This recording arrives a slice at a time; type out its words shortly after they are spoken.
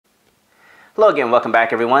Hello again, welcome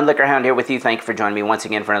back everyone. Liquorhound here with you. Thank you for joining me once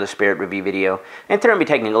again for another spirit review video. And today I'll be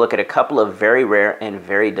taking a look at a couple of very rare and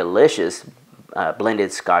very delicious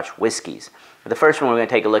blended Scotch whiskies. The first one we're going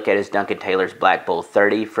to take a look at is Duncan Taylor's Black Bull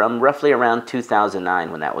 30 from roughly around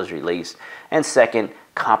 2009 when that was released. And second,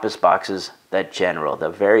 Compass Box's The General, the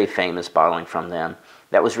very famous bottling from them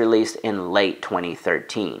that was released in late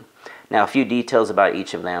 2013. Now a few details about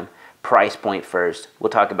each of them. Price point first. We'll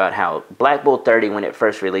talk about how Black Bull 30, when it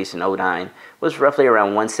first released in 2009, was roughly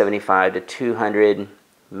around $175 to $200,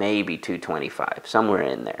 maybe $225, somewhere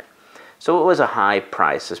in there. So it was a high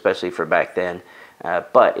price, especially for back then,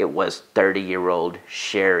 but it was 30-year-old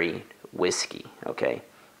sherry whiskey, okay?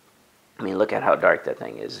 I mean, look at how dark that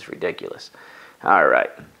thing is. It's ridiculous. All right.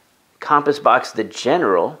 Compass Box The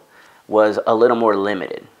General was a little more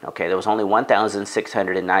limited, okay? There was only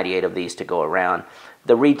 1,698 of these to go around.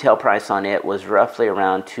 The retail price on it was roughly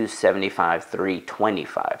around $275,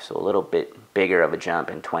 $325, so a little bit bigger of a jump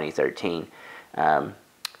in 2013.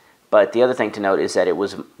 But the other thing to note is that it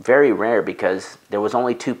was very rare because there was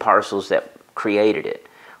only two parcels that created it.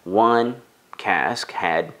 One cask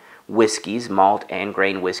had whiskeys, malt and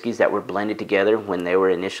grain whiskeys that were blended together when they were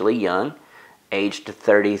initially young, aged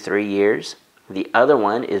 33 years. The other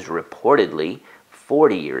one is reportedly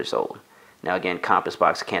 40 years old. Now again, Compass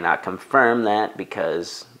Box cannot confirm that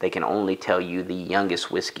because they can only tell you the youngest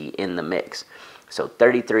whiskey in the mix. So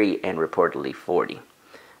 33 and reportedly 40.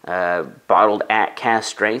 Bottled at cask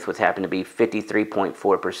strength, which happened to be 53.4%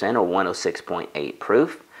 or 106.8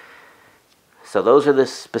 proof. So those are the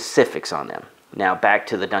specifics on them. Now back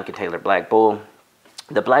to the Duncan Taylor Black Bull.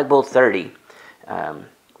 The Black Bull 30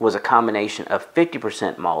 was a combination of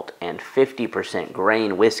 50% malt and 50%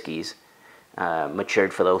 grain whiskeys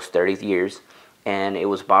matured for those 30 years, and it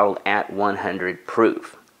was bottled at 100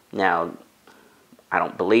 proof. Now, I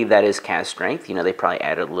don't believe that is cask strength. You know, they probably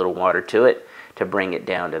added a little water to it to bring it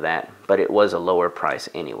down to that, but it was a lower price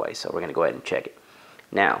anyway, so we're going to go ahead and check it.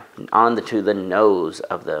 Now, on to the nose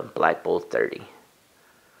of the Black Bull 30. Whew.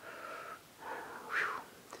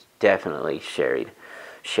 It's definitely sherry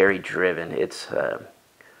driven. It's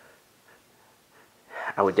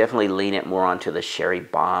I would definitely lean it more onto the sherry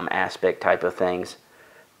bomb aspect type of things.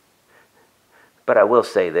 But I will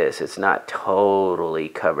say this, it's not totally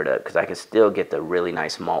covered up because I can still get the really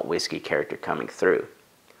nice malt whiskey character coming through.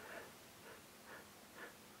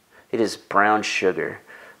 It is brown sugar,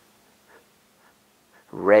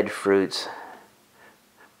 red fruits,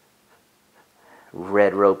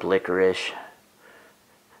 red rope licorice,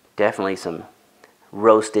 definitely some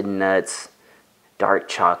roasted nuts, dark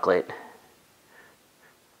chocolate.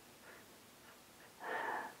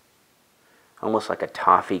 Almost like a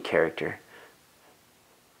toffee character.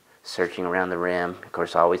 Searching around the rim. Of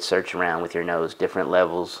course, always search around with your nose. Different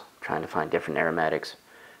levels. Trying to find different aromatics.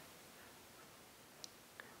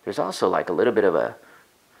 There's also like a little bit of a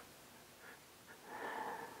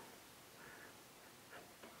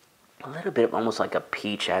little bit of almost like a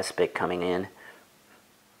peach aspect coming in.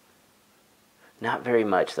 Not very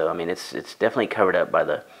much though. I mean, it's definitely covered up by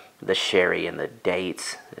the sherry and the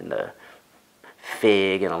dates and the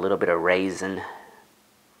fig and a little bit of raisin,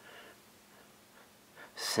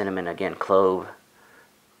 cinnamon, again, clove,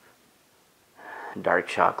 dark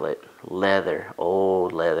chocolate, leather,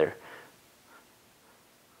 old leather.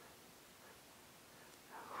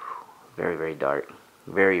 Very, very dark,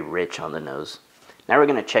 very rich on the nose. Now we're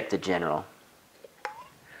going to check the General.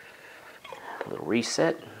 A little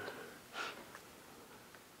reset.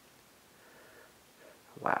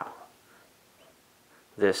 Wow.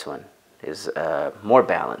 This one is more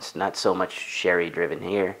balanced, not so much sherry driven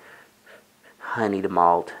here. Honeyed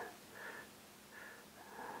malt,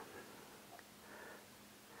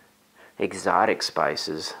 exotic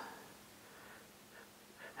spices,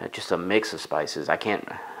 just a mix of spices. I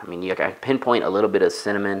mean, you can pinpoint a little bit of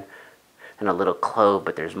cinnamon and a little clove,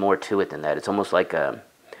 but there's more to it than that. It's almost like the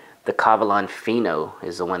Cavallon Fino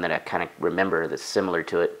is the one that I kind of remember that's similar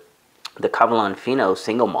to it. The Cavallon Fino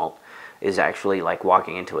single malt is actually like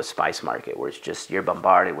walking into a spice market where it's just, you're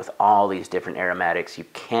bombarded with all these different aromatics. You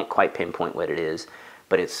can't quite pinpoint what it is,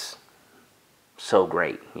 but it's so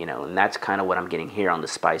great, you know, and that's kind of what I'm getting here on the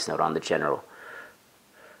spice note on the General.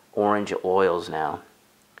 Orange oils now.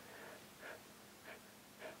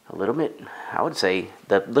 A little bit, I would say,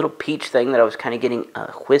 the little peach thing that I was kind of getting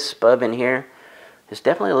a wisp of in here is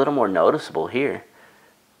definitely a little more noticeable here.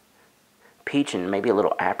 Peach and maybe a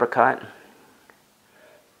little apricot.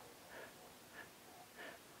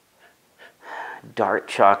 Dark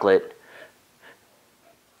chocolate,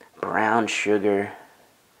 brown sugar,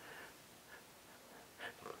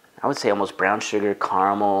 I would say almost brown sugar,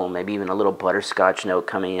 caramel, maybe even a little butterscotch note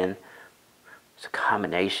coming in. It's a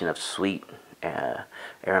combination of sweet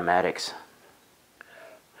aromatics.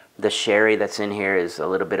 The sherry that's in here is a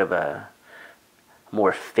little bit of a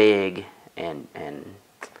more fig and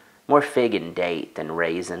more fig and date than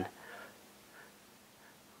raisin.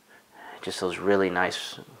 Just those really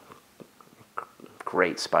nice,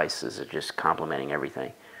 great spices are just complementing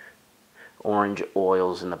everything. Orange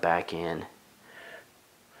oils in the back end.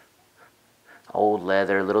 Old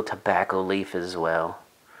leather, little tobacco leaf as well.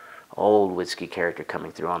 Old whiskey character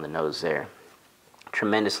coming through on the nose there.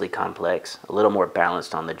 Tremendously complex, a little more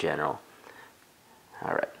balanced on the general.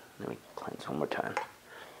 All right, let me cleanse one more time.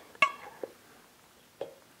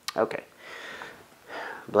 Okay,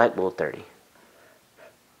 Black Bull 30.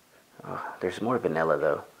 Oh, there's more vanilla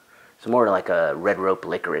though. It's more like a red rope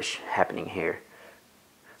licorice happening here.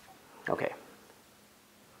 Okay.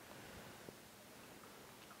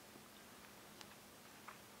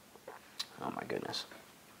 Oh my goodness.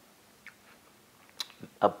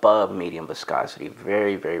 Above medium viscosity,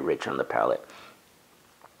 very, very rich on the palate.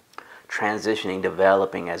 Transitioning,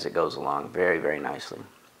 developing as it goes along, very, very nicely.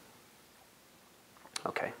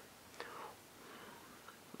 Okay.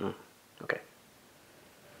 Okay.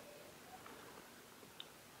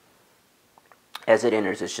 As it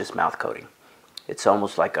enters, it's just mouth coating. It's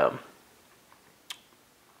almost like a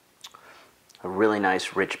really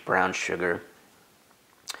nice, rich brown sugar,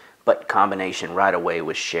 but combination right away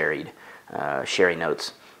with sherry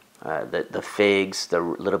notes. The figs, the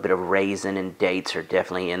little bit of raisin and dates are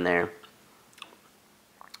definitely in there.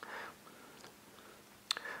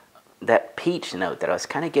 That peach note that I was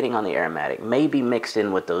kind of getting on the aromatic may be mixed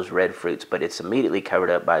in with those red fruits, but it's immediately covered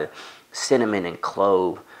up by cinnamon and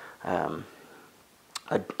clove.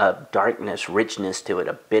 A darkness, richness to it,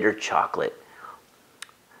 a bitter chocolate.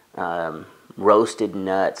 Roasted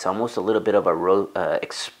nuts, almost a little bit of a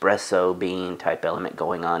espresso bean type element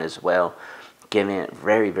going on as well, giving it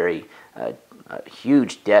very, very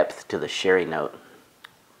huge depth to the sherry note.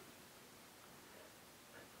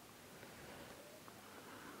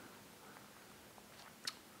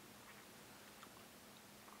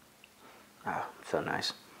 Oh, so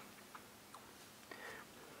nice.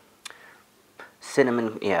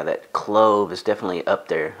 Cinnamon, yeah, that clove is definitely up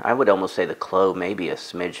there. I would almost say the clove may be a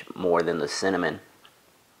smidge more than the cinnamon.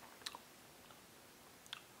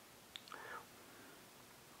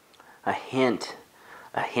 A hint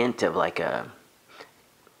of like the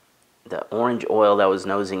orange oil that was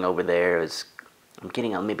nosing over there is, I'm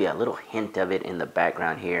getting maybe a little hint of it in the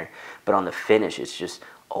background here, but on the finish it's just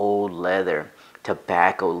old leather,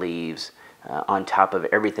 tobacco leaves, on top of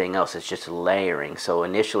everything else. It's just layering. So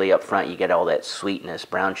initially up front you get all that sweetness,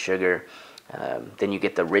 brown sugar, then you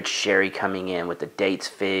get the rich sherry coming in with the dates,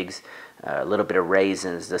 figs, a little bit of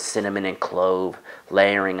raisins, the cinnamon and clove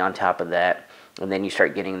layering on top of that, and then you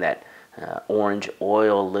start getting that orange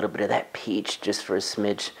oil, a little bit of that peach just for a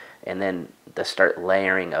smidge, and then the start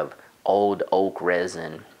layering of old oak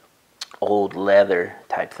resin, old leather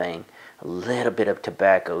type thing, a little bit of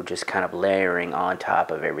tobacco just kind of layering on top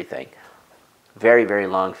of everything. Very, very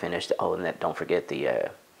long finish. Oh, and don't forget the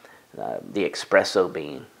espresso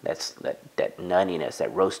bean. That's that nuttiness,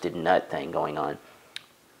 that roasted nut thing going on.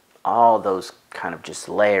 All those kind of just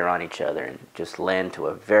layer on each other and just lend to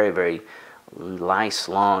a very, very nice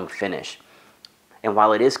long finish. And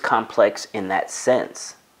while it is complex in that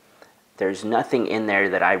sense, there's nothing in there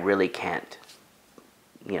that I really can't,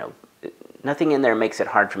 nothing in there makes it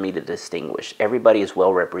hard for me to distinguish. Everybody is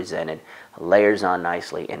well represented, layers on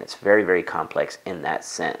nicely, and it's very, very complex in that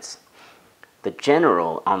sense. The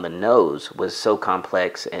general on the nose was so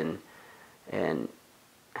complex and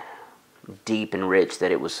deep and rich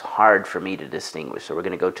that it was hard for me to distinguish. So we're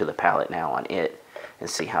going to go to the palate now on it and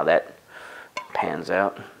see how that pans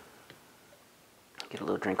out. Get a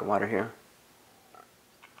little drink of water here.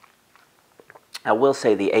 I will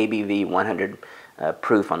say the ABV 100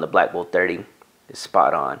 proof on the Black Bull 30 is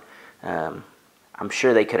spot on. I'm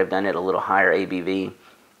sure they could have done it a little higher ABV.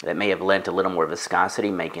 That may have lent a little more viscosity,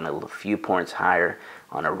 making it a few points higher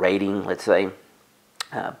on a rating, let's say.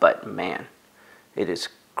 But man, it is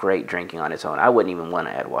great drinking on its own. I wouldn't even want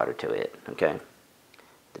to add water to it, okay?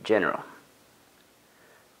 The General.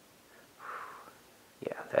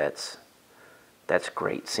 Yeah, that's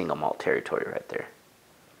great single malt territory right there.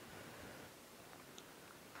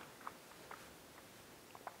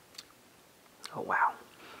 Oh, wow.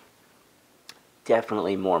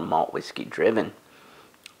 Definitely more malt whiskey driven.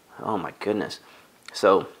 Oh my goodness.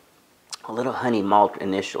 So a little honey malt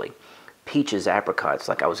initially. Peaches, apricots,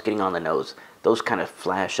 like I was getting on the nose. Those kind of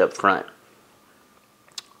flash up front.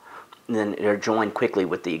 And then they're joined quickly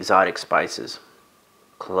with the exotic spices.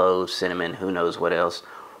 Cloves, cinnamon, who knows what else.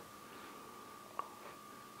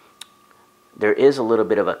 There is a little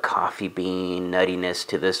bit of a coffee bean nuttiness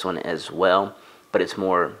to this one as well, but it's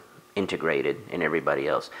more integrated in everybody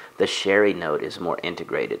else. The sherry note is more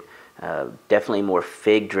integrated. Definitely more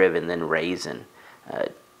fig driven than raisin.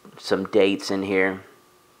 Some dates in here.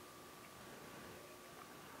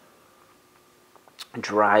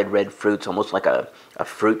 Dried red fruits, almost like a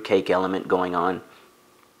fruit cake element going on.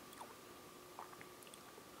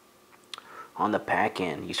 On the back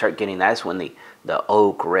end, you start getting, that's when the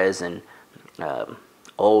oak resin,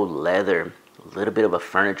 old leather, a little bit of a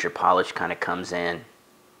furniture polish kind of comes in.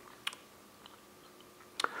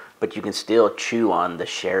 But you can still chew on the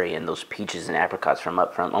sherry and those peaches and apricots from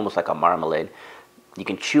up front, almost like a marmalade. You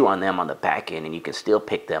can chew on them on the back end and you can still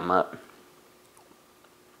pick them up.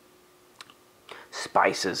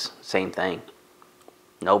 Spices, same thing.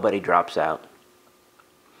 Nobody drops out.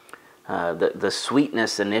 The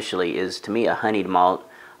sweetness initially is, to me, a honeyed malt,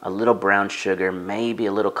 a little brown sugar, maybe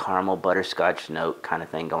a little caramel butterscotch note kind of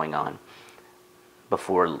thing going on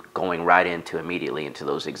before going right into immediately into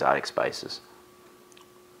those exotic spices.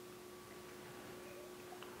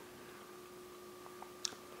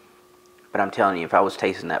 But I'm telling you, if I was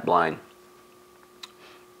tasting that blind,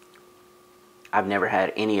 I've never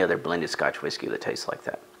had any other blended Scotch whiskey that tastes like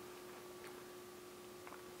that.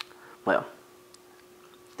 Well,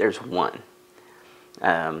 there's one.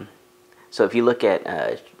 So if you look at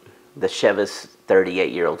the Chivas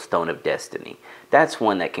 38-year-old Stone of Destiny, that's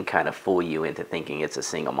one that can kind of fool you into thinking it's a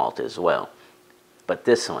single malt as well. But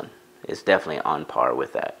this one is definitely on par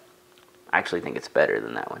with that. I actually think it's better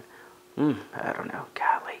than that one. I don't know.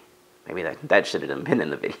 Golly. Maybe that should have been in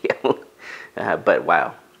the video. But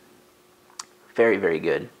wow. Very, very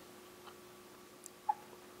good.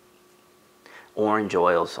 Orange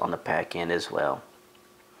oils on the back end as well.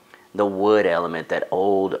 The wood element, that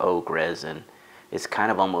old oak resin, is kind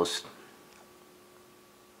of almost,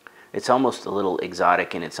 it's almost a little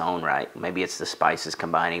exotic in its own right. Maybe it's the spices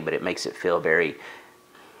combining, but it makes it feel very,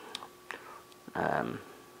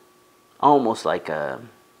 almost like a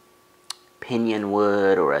pinyon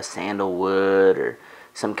wood or a sandalwood or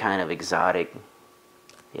some kind of exotic,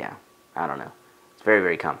 yeah, I don't know. It's very,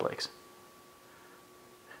 very complex.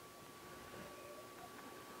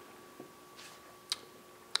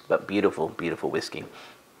 But beautiful, beautiful whiskey.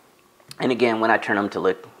 And again, when I turn them to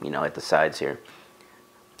look, at the sides here,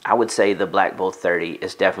 I would say the Black Bull 30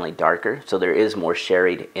 is definitely darker. So there is more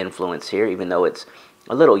sherried influence here, even though it's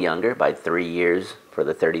a little younger by 3 years for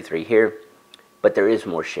the 33 here. But there is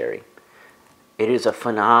more sherry. It is a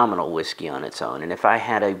phenomenal whiskey on its own. And if I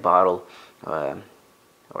had a bottle, if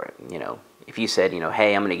you said,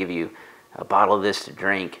 hey, I'm going to give you a bottle of this to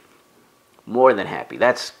drink, more than happy.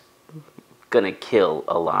 That's going to kill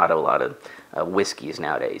a lot of whiskeys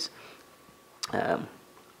nowadays.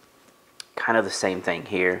 Kind of the same thing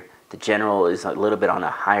here. The General is a little bit on a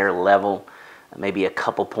higher level, maybe a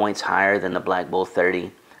couple points higher than the Black Bull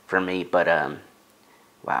 30 for me, but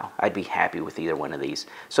wow, I'd be happy with either one of these.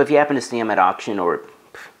 So if you happen to see them at auction, or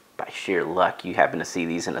by sheer luck you happen to see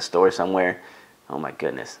these in a store somewhere, oh my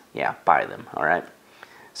goodness, yeah, buy them, all right?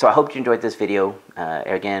 So I hope you enjoyed this video.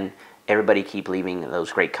 Again, everybody keep leaving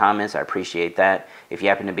those great comments. I appreciate that. If you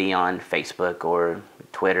happen to be on Facebook or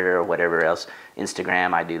Twitter or whatever else,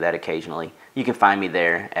 Instagram, I do that occasionally. You can find me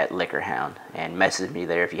there at Liquorhound and message me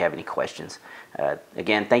there if you have any questions.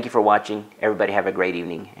 Again, thank you for watching. Everybody have a great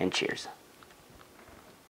evening and cheers.